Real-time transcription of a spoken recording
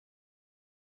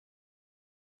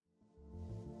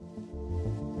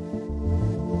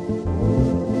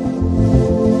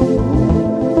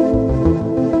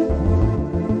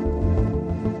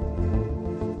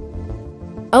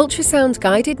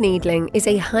Ultrasound-guided needling is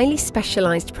a highly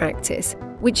specialised practice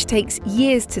which takes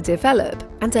years to develop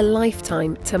and a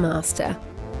lifetime to master.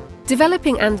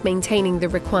 Developing and maintaining the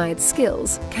required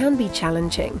skills can be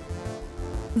challenging.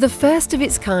 The first of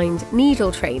its kind,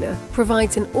 NeedleTrainer,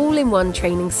 provides an all-in-one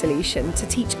training solution to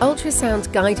teach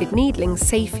ultrasound-guided needling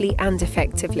safely and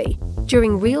effectively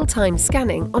during real-time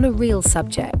scanning on a real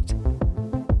subject.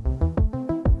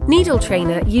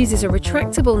 NeedleTrainer uses a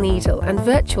retractable needle and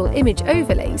virtual image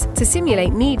overlays to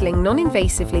simulate needling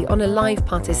non-invasively on a live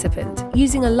participant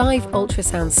using a live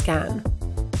ultrasound scan.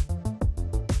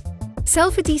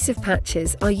 Self-adhesive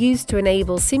patches are used to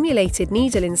enable simulated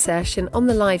needle insertion on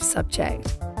the live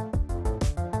subject.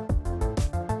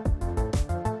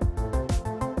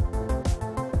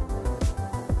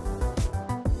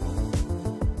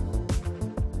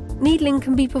 Needling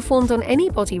can be performed on any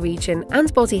body region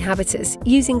and body habitus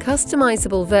using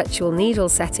customizable virtual needle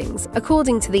settings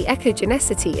according to the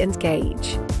echogenicity and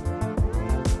gauge.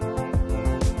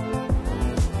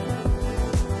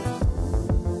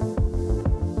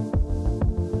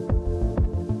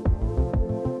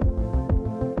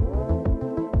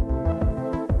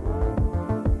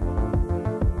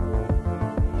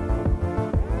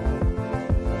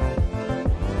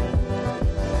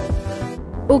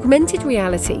 Augmented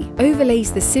reality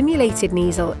overlays the simulated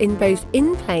needle in both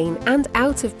in-plane and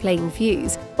out-of-plane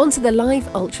views onto the live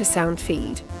ultrasound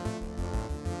feed.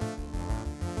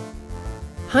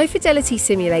 High-fidelity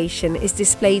simulation is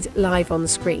displayed live on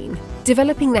screen,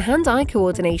 developing the hand-eye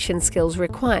coordination skills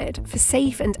required for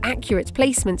safe and accurate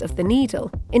placement of the needle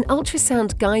in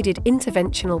ultrasound-guided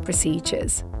interventional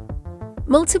procedures.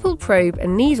 Multiple probe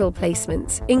and needle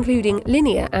placements, including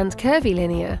linear and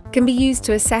curvilinear, can be used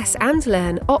to assess and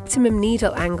learn optimum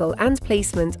needle angle and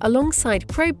placement alongside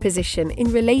probe position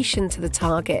in relation to the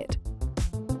target.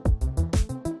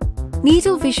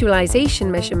 Needle visualization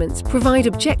measurements provide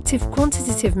objective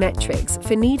quantitative metrics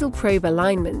for needle probe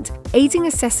alignment, aiding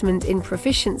assessment in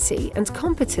proficiency and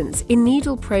competence in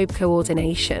needle probe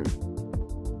coordination.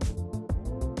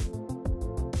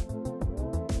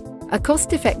 A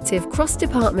cost-effective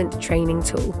cross-department training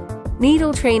tool,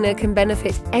 NeedleTrainer can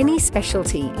benefit any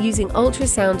specialty using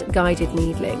ultrasound-guided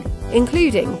needling,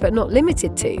 including, but not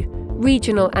limited to,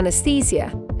 regional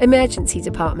anaesthesia, emergency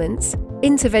departments,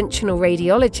 interventional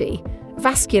radiology,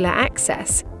 vascular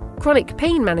access, chronic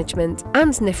pain management,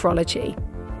 and nephrology.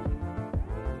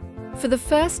 For the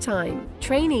first time,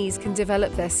 trainees can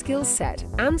develop their skill set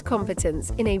and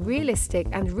competence in a realistic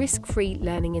and risk-free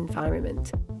learning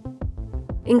environment,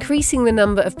 increasing the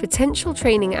number of potential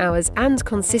training hours and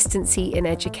consistency in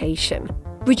education,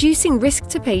 reducing risk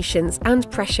to patients and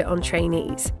pressure on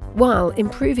trainees, while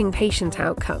improving patient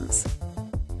outcomes.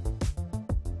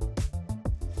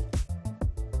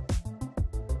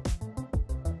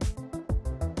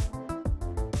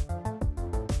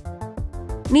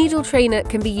 NeedleTrainer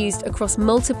can be used across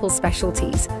multiple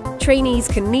specialties. Trainees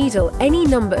can needle any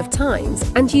number of times,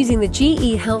 and using the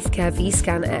GE Healthcare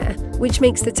vScan Air, which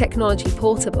makes the technology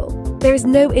portable, there is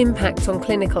no impact on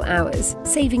clinical hours,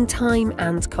 saving time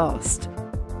and cost.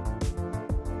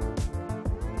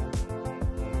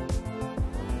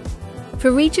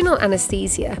 For regional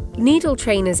anaesthesia,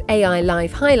 NeedleTrainer's AI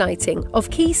live highlighting of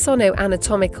key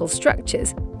sono-anatomical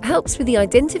structures helps with the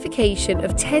identification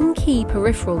of 10 key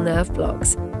peripheral nerve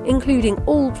blocks, including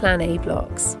all Plan A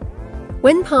blocks.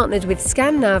 When partnered with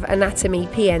ScanNav Anatomy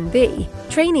PNB,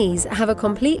 trainees have a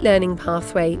complete learning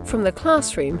pathway from the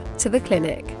classroom to the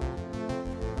clinic.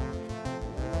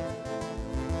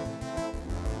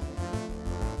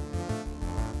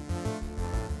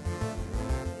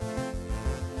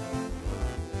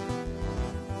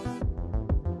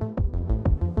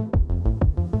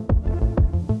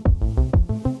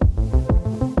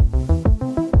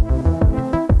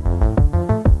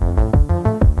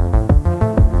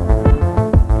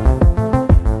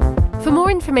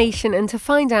 And to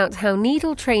find out how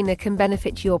NeedleTrainer can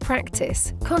benefit your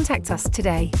practice, contact us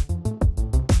today.